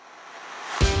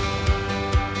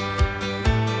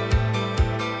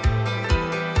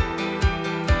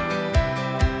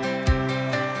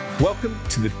Welcome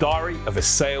to the Diary of a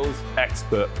Sales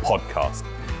Expert podcast.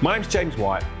 My name's James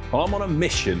White, and I'm on a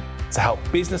mission to help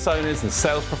business owners and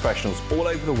sales professionals all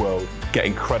over the world get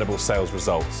incredible sales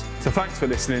results. So thanks for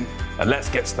listening, and let's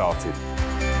get started.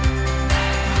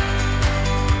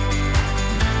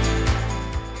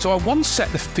 So I once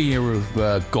set the fear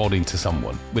of God into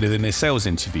someone within a sales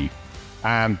interview.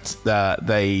 And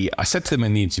I said to them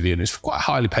in the interview, and it's quite a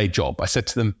highly paid job, I said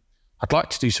to them, I'd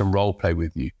like to do some role play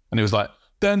with you. And it was like,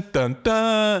 dun, dun,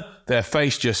 dun. Their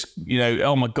face just,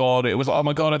 oh my God. It was like, oh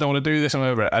my God, I don't want to do this. I'm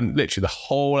over it. And literally the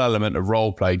whole element of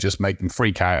role play just made them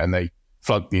freak out, and they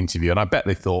flunked the interview. And I bet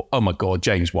they thought, oh my God,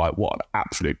 James White, what an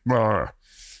absolute...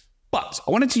 But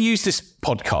I wanted to use this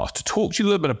podcast to talk to you a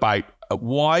little bit about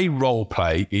why role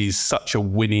play is such a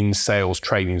winning sales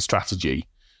training strategy.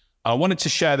 I wanted to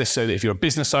share this so that if you're a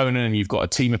business owner and you've got a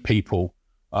team of people,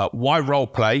 why role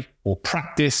play or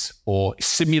practice or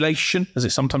simulation, as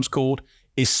it's sometimes called,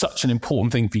 is such an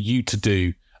important thing for you to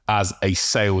do as a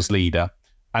sales leader.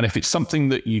 And if it's something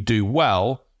that you do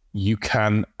well, you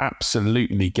can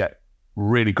absolutely get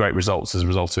really great results as a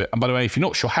result of it. And by the way, if you're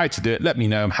not sure how to do it, let me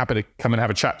know. I'm happy to come and have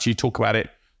a chat to you, talk about it,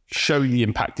 show you the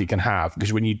impact it can have.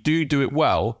 Because when you do it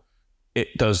well, it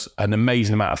does an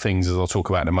amazing amount of things, as I'll talk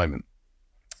about in a moment.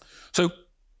 So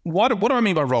what do I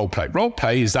mean by role play? Role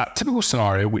play is that typical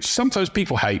scenario which sometimes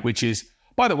people hate, which is,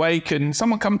 by the way, can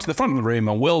someone come to the front of the room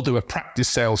and we'll do a practice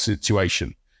sales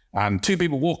situation? And two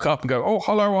people walk up and go, oh,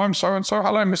 hello, I'm so-and-so.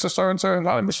 Hello, Mr. So-and-so. And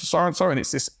hello, Mr. So-and-so. And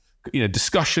it's this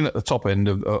discussion at the top end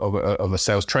of a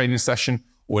sales training session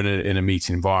or in a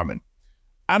meeting environment.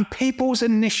 And people's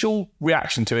initial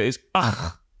reaction to it is,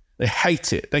 they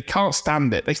hate it. They can't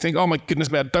stand it. They think, oh my goodness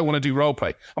me, I don't want to do role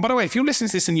play. And by the way, if you're listening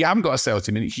to this and you haven't got a sales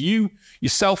team and it's you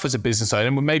yourself as a business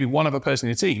owner and maybe one other person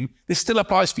in your team, this still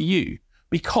applies for you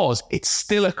because it's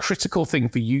still a critical thing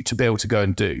for you to be able to go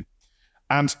and do.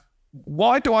 And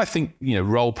why do I think,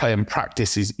 role play and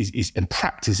practice and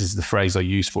practice is the phrase I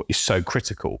use for, is so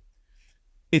critical?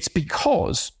 It's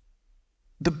because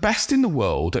the best in the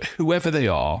world, at whoever they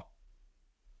are,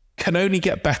 can only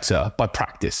get better by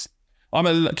practice. I'm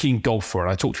a keen golfer,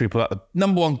 and I talk to people about the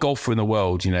number one golfer in the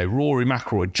world, Rory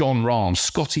McIlroy, John Rahm,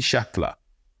 Scotty Scheffler.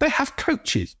 They have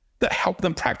coaches that help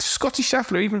them practice. Scotty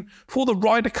Scheffler, even before the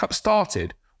Ryder Cup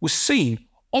started, was seen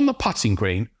on the putting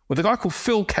green with a guy called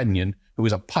Phil Kenyon, who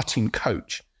was a putting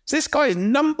coach. So this guy is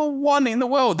number one in the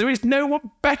world. There is no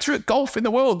one better at golf in the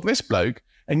world than this bloke.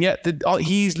 And yet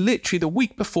he's literally the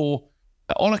week before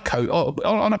on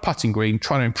a putting green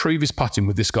trying to improve his putting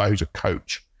with this guy who's a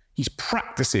coach. He's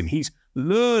practicing. He's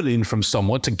learning from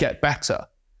someone to get better.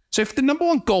 So if the number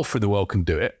one golfer in the world can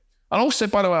do it, and also,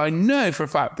 by the way, I know for a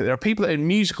fact that there are people that are in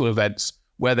musical events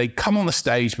where they come on the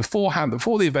stage beforehand,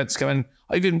 before the events go in,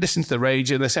 I even listen to the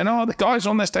radio and they're saying, the guys are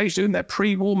on their stage doing their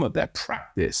pre-warm-up, their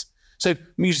practice. So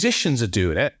musicians are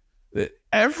doing it.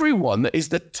 Everyone that is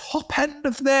the top end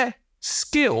of their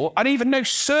skill, and even no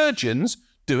surgeons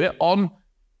do it on,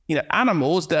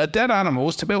 animals that are dead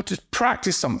animals, to be able to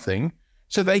practice something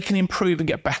so they can improve and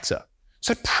get better.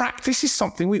 So practice is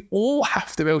something we all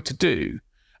have to be able to do.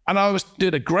 And I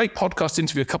did a great podcast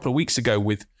interview a couple of weeks ago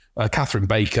with Catherine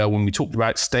Baker when we talked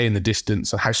about staying the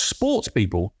distance and how sports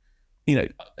people,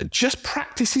 just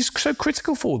practice is so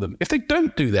critical for them. If they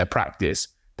don't do their practice,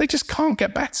 they just can't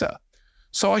get better.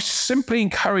 So I simply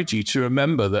encourage you to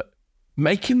remember that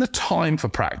making the time for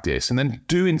practice and then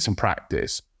doing some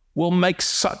practice will make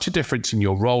such a difference in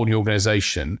your role in the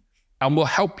organization and will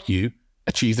help you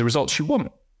achieve the results you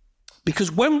want.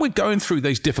 Because when we're going through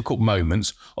those difficult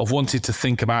moments of wanting to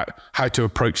think about how to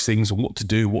approach things and what to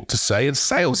do, what to say, and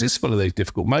sales is full of those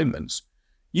difficult moments,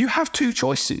 you have two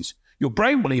choices. Your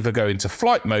brain will either go into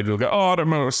flight mode, it'll go, I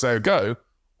don't know what to say, go,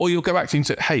 or you'll go back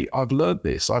into, hey, I've learned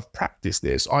this, I've practiced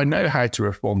this, I know how to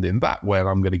respond in that way, and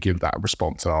I'm going to give that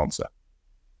response and answer.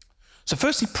 So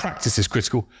firstly, practice is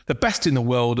critical. The best in the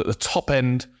world at the top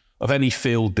end of any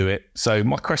field do it. So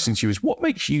my question to you is, what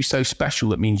makes you so special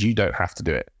that means you don't have to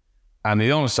do it? And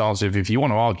the honest answer, if you want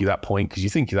to argue that point because you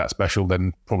think you're that special,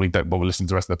 then probably don't bother listening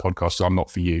to the rest of the podcast. So I'm not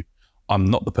for you. I'm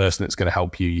not the person that's going to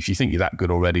help you. If you think you're that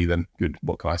good already, then good.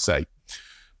 What can I say?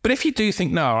 But if you do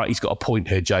think, no, all right, he's got a point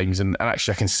here, James, and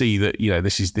actually I can see that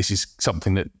this is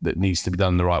something that needs to be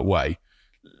done the right way.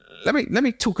 Let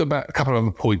me talk about a couple of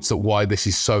other points of why this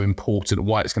is so important,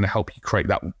 why it's going to help you create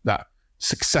that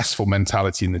successful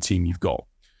mentality in the team you've got.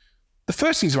 The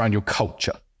first thing is around your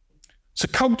culture. So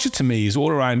culture to me is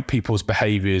all around people's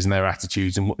behaviors and their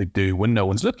attitudes and what they do when no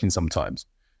one's looking sometimes.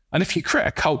 And if you create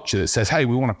a culture that says, hey,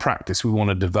 we want to practice, we want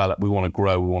to develop, we want to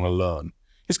grow, we want to learn,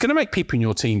 it's going to make people in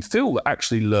your team feel that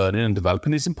actually learning and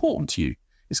developing is important to you.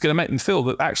 It's going to make them feel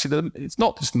that actually it's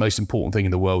not just the most important thing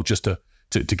in the world just to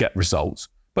get results,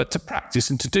 but to practice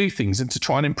and to do things and to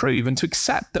try and improve and to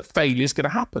accept that failure is going to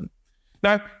happen.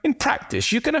 Now, in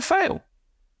practice, you're going to fail.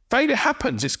 Failure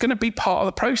happens. It's going to be part of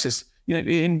the process.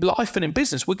 In life and in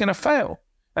business, we're going to fail.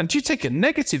 And do you take a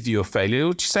negative view of failure,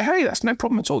 or do you say, hey, that's no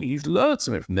problem at all? You've learned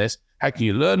something from this. How can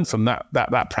you learn from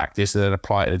that practice and then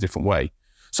apply it in a different way?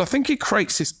 So I think it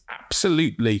creates this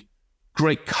absolutely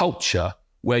great culture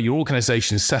where your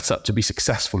organization is set up to be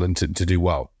successful and to do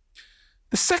well.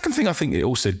 The second thing I think it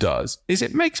also does is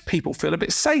it makes people feel a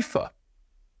bit safer.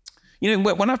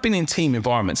 When I've been in team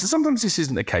environments, and sometimes this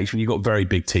isn't the case when you've got very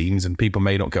big teams and people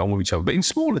may not get on with each other, but in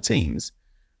smaller teams,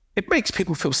 it makes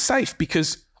people feel safe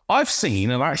because I've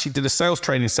seen, and I actually did a sales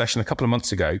training session a couple of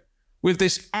months ago with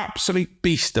this absolute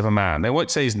beast of a man. I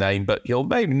won't say his name, but you'll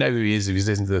maybe know who he is if he's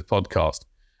listening to the podcast.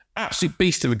 Absolute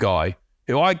beast of a guy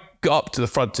who I got up to the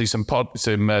front to some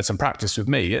practice with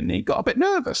me, and he got a bit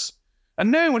nervous.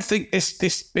 And no one would think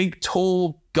this big,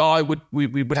 tall guy would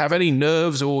have any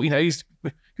nerves, or he'd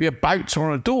be a bouncer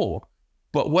on a door.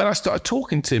 But when I started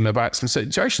talking to him about some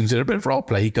situations in a bit of role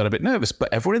play, he got a bit nervous.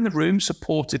 But everyone in the room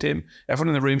supported him. Everyone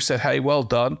in the room said, hey, well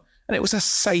done. And it was a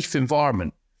safe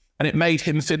environment. And it made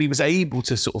him feel he was able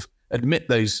to sort of admit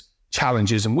those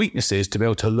challenges and weaknesses to be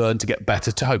able to learn to get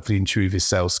better, to hopefully improve his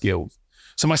sales skills.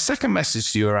 So my second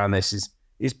message to you around this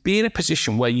is be in a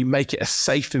position where you make it a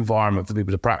safe environment for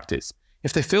people to practice.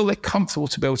 If they feel they're comfortable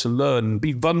to be able to learn and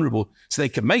be vulnerable so they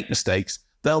can make mistakes,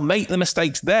 they'll make the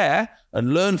mistakes there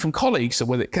and learn from colleagues. So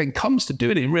when it comes to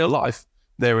doing it in real life,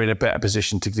 they're in a better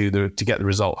position to get the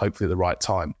result, hopefully at the right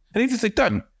time. And even if they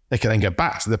don't, they can then go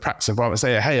back to the practice environment and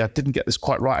say, hey, I didn't get this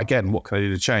quite right again. What can I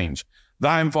do to change?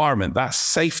 That environment, that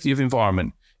safety of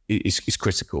environment is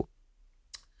critical.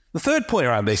 The third point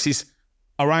around this is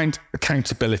around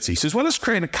accountability. So as well as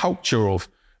creating a culture of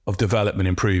development,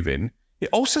 improving, it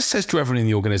also says to everyone in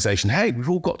the organization, hey, we've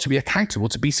all got to be accountable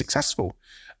to be successful.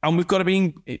 And we've got to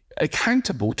be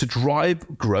accountable to drive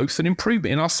growth and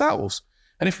improvement in ourselves.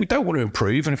 And if we don't want to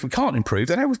improve, and if we can't improve,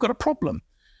 then we've got a problem.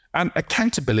 And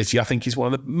accountability, I think, is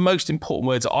one of the most important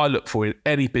words that I look for in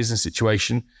any business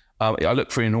situation. I look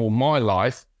for in all my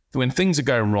life. When things are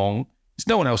going wrong, it's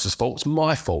no one else's fault. It's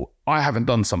my fault. I haven't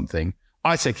done something.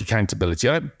 I take accountability.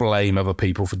 I don't blame other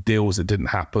people for deals that didn't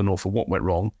happen or for what went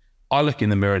wrong. I look in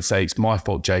the mirror and say, it's my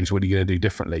fault, James. What are you going to do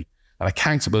differently? And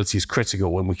accountability is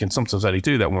critical, and we can sometimes only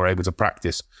do that when we're able to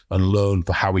practice and learn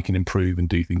for how we can improve and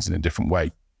do things in a different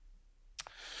way.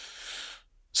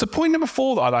 So point number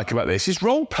 4 that I like about this is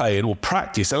role playing or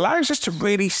practice allows us to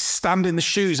really stand in the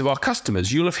shoes of our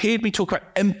customers. You'll have heard me talk about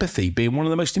empathy being one of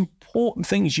the most important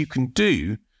things you can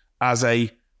do as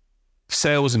a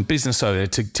sales and business owner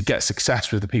to get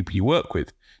success with the people you work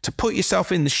with, to put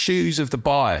yourself in the shoes of the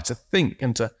buyer, to think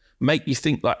and to make you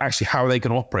think like actually how are they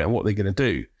going to operate and what they're going to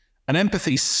do. And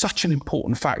empathy is such an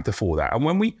important factor for that. And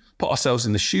when we put ourselves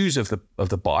in the shoes of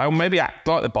the buyer, or maybe act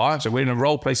like the buyer, so we're in a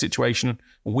role play situation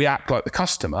and we act like the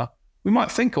customer, we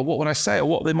might think, oh, what would I say, or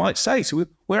what they might say. So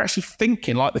we're actually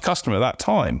thinking like the customer at that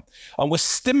time. And we're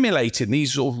stimulating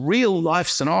these sort of real life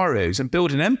scenarios and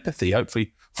building empathy,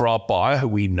 hopefully, for our buyer who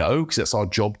we know, because it's our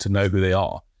job to know who they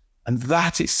are. And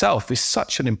that itself is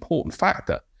such an important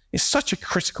factor. It's such a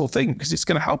critical thing because it's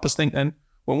going to help us think then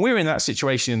when we're in that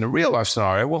situation in the real life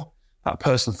scenario, well, that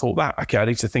person thought that, okay, I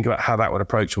need to think about how that would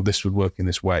approach, or this would work in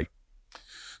this way.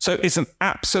 So it's an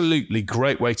absolutely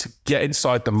great way to get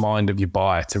inside the mind of your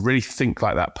buyer, to really think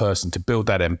like that person, to build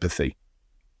that empathy.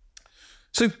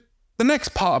 So the next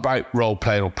part about role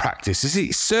playing or practice is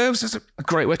it serves as a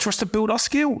great way for us to build our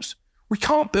skills. We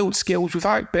can't build skills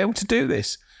without being able to do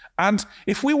this. And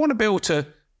if we want to be able to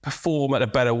perform in a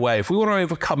better way, if we want to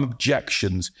overcome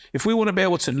objections, if we want to be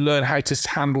able to learn how to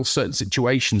handle certain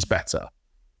situations better,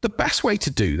 the best way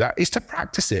to do that is to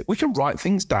practice it. We can write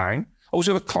things down. I was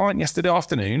with a client yesterday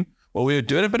afternoon where we were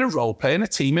doing a bit of role play in a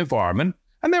team environment,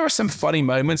 and there were some funny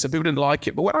moments and people didn't like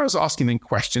it. But when I was asking them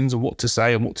questions and what to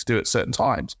say and what to do at certain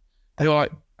times, they were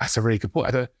like, that's a really good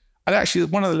point. And actually,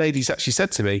 one of the ladies actually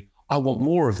said to me, I want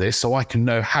more of this so I can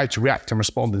know how to react and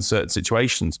respond in certain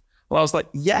situations. And I was like,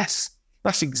 yes,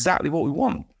 that's exactly what we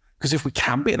want. Because if we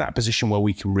can be in that position where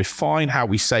we can refine how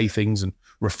we say things and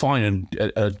refine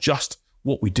and adjust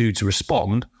what we do to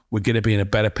respond, we're going to be in a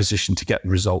better position to get the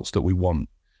results that we want.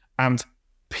 And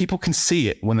people can see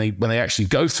it when they actually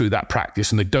go through that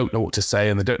practice and they don't know what to say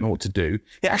and they don't know what to do.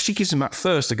 It actually gives them that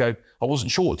thirst to go, I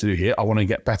wasn't sure what to do here. I want to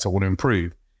get better. I want to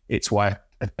improve. It's why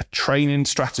a training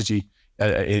strategy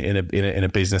in a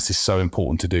business is so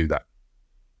important to do that.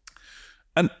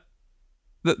 And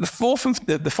the fourth and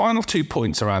the final 2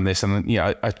 points around this, and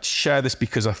I share this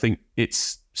because I think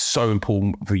it's so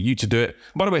important for you to do it.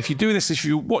 By the way, if you do this, if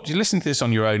you listen to this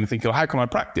on your own and think, oh, how can I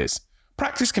practice?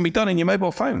 Practice can be done in your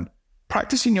mobile phone.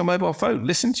 Practice in your mobile phone.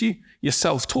 Listen to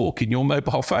yourself talk in your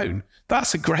mobile phone.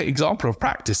 That's a great example of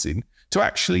practicing, to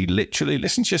actually literally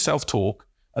listen to yourself talk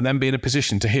and then be in a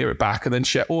position to hear it back and then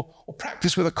share, or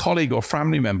practice with a colleague or a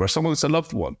family member or someone that's a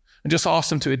loved one and just ask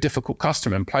them to be a difficult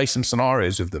customer and play some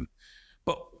scenarios with them.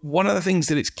 But one of the things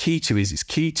that it's key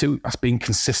to us being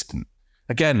consistent.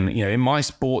 Again, in my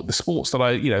sport, the sports that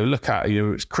I, look at,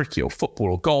 it's cricket or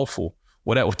football or golf or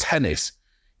whatever, or tennis,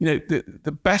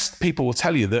 the best people will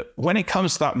tell you that when it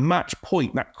comes to that match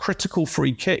point, that critical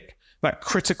free kick, that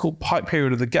critical pipe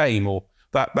period of the game, or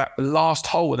that last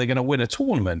hole where they're going to win a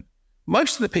tournament,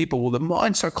 most of the people, the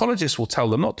mind psychologists will tell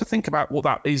them not to think about what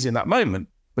that is in that moment,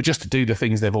 but just to do the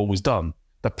things they've always done.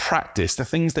 The practice, the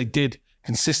things they did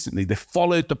consistently, they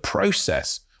followed the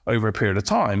process over a period of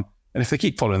time. And if they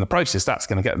keep following the process, that's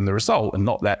going to get them the result and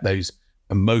not let those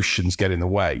emotions get in the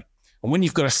way. And when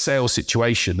you've got a sales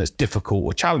situation that's difficult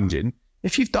or challenging,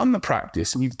 if you've done the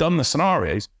practice and you've done the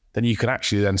scenarios, then you can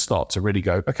actually then start to really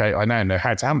go, okay, I now know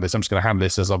how to handle this. I'm just going to handle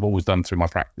this as I've always done through my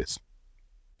practice.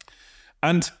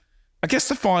 And I guess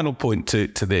the final point to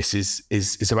this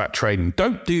is about training.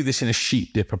 Don't do this in a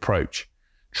sheep dip approach.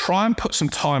 Try and put some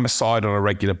time aside on a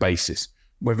regular basis,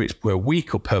 whether it's per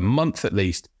week or per month at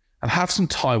least, and have some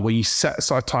time where you set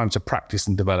aside time to practice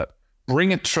and develop.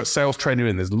 Bring a sales trainer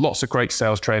in. There's lots of great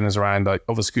sales trainers around.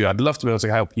 Obviously, I'd love to be able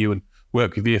to help you and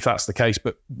work with you if that's the case,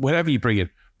 but whenever you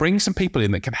bring some people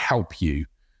in that can help you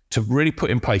to really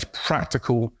put in place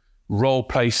practical role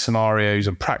play scenarios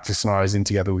and practice scenarios in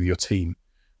together with your team.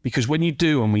 Because when you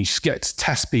do, and we get to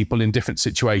test people in different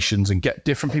situations and get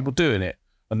different people doing it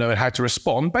and knowing how to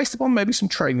respond based upon maybe some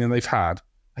training they've had,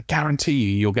 I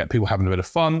guarantee you'll get people having a bit of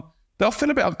fun. They'll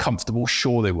feel a bit uncomfortable,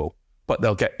 sure they will, but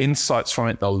they'll get insights from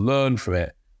it, they'll learn from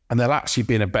it, and they'll actually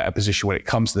be in a better position when it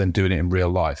comes to then doing it in real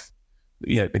life.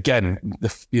 Again,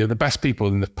 the best people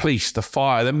in the police, the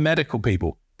fire, the medical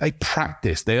people, they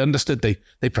practice, they understood,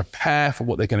 they prepare for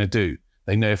what they're going to do.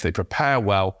 They know if they prepare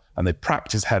well and they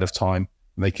practice ahead of time,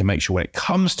 and they can make sure when it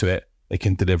comes to it, they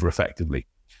can deliver effectively.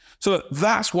 So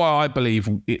that's why I believe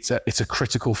it's a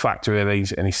critical factor in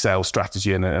any sales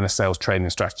strategy and a sales training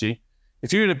strategy.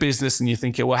 If you're in a business and you're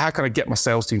thinking, well, how can I get my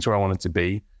sales team to where I want it to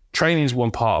be? Training is one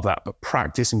part of that, but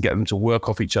practice and get them to work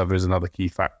off each other is another key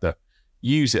factor.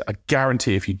 Use it. I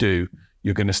guarantee if you do,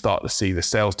 you're going to start to see the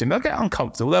sales team. They'll get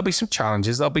uncomfortable. There'll be some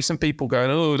challenges. There'll be some people going,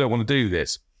 oh, I don't want to do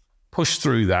this. Push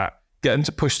through that. Get them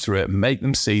to push through it. Make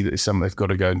them see that it's something they've got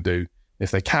to go and do. If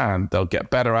they can, they'll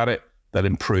get better at it. They'll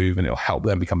improve, and it'll help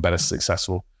them become better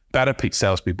successful, better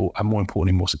salespeople, and more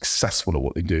importantly, more successful at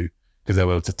what they do, because they're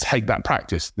able to take that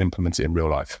practice and implement it in real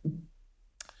life.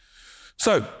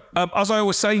 So, as I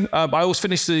always say, I always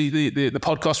finish the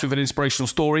podcast with an inspirational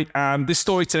story. And this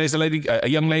story today is a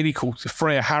young lady called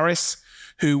Freya Harris,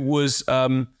 who was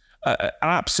an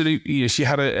absolute, she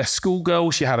had a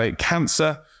schoolgirl, she had a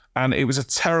cancer, and it was a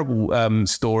terrible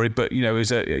story, but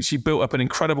she built up an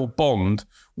incredible bond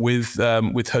with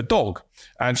her dog,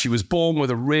 and she was born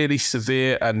with a really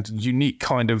severe and unique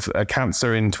kind of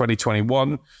cancer in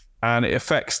 2021, and it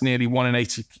affects nearly 1 in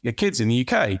 80 kids in the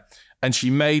UK. And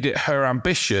she made it her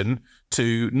ambition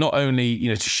to not only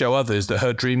to show others that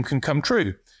her dream can come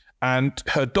true. And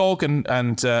her dog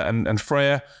and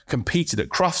Freya competed at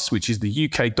Crufts, which is the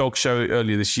UK dog show,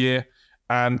 earlier this year,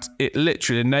 and it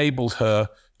literally enabled her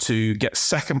to get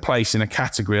second place in a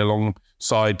category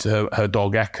alongside her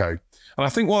dog Echo. And I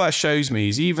think what that shows me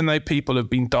is, even though people have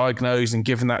been diagnosed and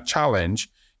given that challenge,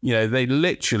 they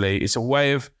literally, it's a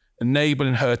way of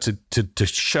enabling her to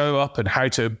show up and how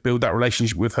to build that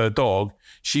relationship with her dog.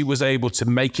 She was able to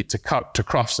make it to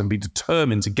Crufts and be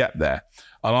determined to get there.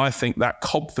 And I think that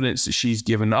confidence that she's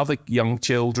given other young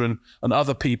children and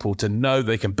other people to know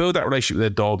they can build that relationship with their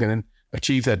dog and then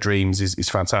achieve their dreams is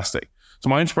fantastic. So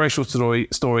my inspirational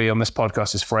story on this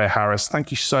podcast is Freya Harris.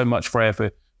 Thank you so much, Freya,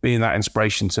 for being that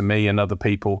inspiration to me and other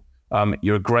people.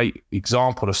 You're a great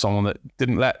example of someone that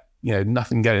didn't let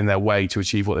nothing get in their way to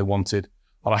achieve what they wanted.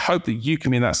 And I hope that you can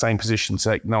be in that same position to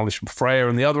take knowledge from Freya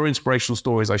and the other inspirational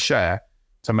stories I share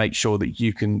to make sure that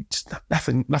you can just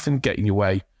nothing get in your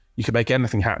way. You can make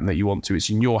anything happen that you want to.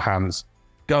 It's in your hands.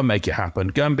 Go and make it happen.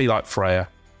 Go and be like Freya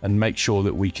and make sure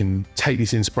that we can take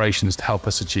these inspirations to help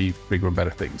us achieve bigger and better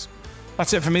things.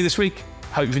 That's it for me this week.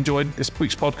 Hope you've enjoyed this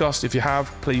week's podcast. If you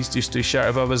have, please just do share it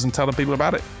with others and tell the people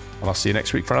about it. And I'll see you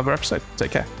next week for another episode.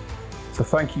 Take care. So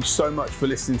thank you so much for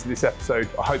listening to this episode.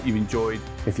 I hope you've enjoyed.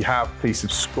 If you have, please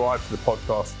subscribe to the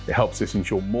podcast. It helps us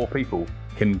ensure more people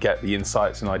can get the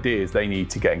insights and ideas they need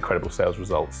to get incredible sales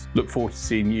results. Look forward to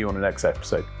seeing you on the next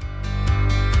episode.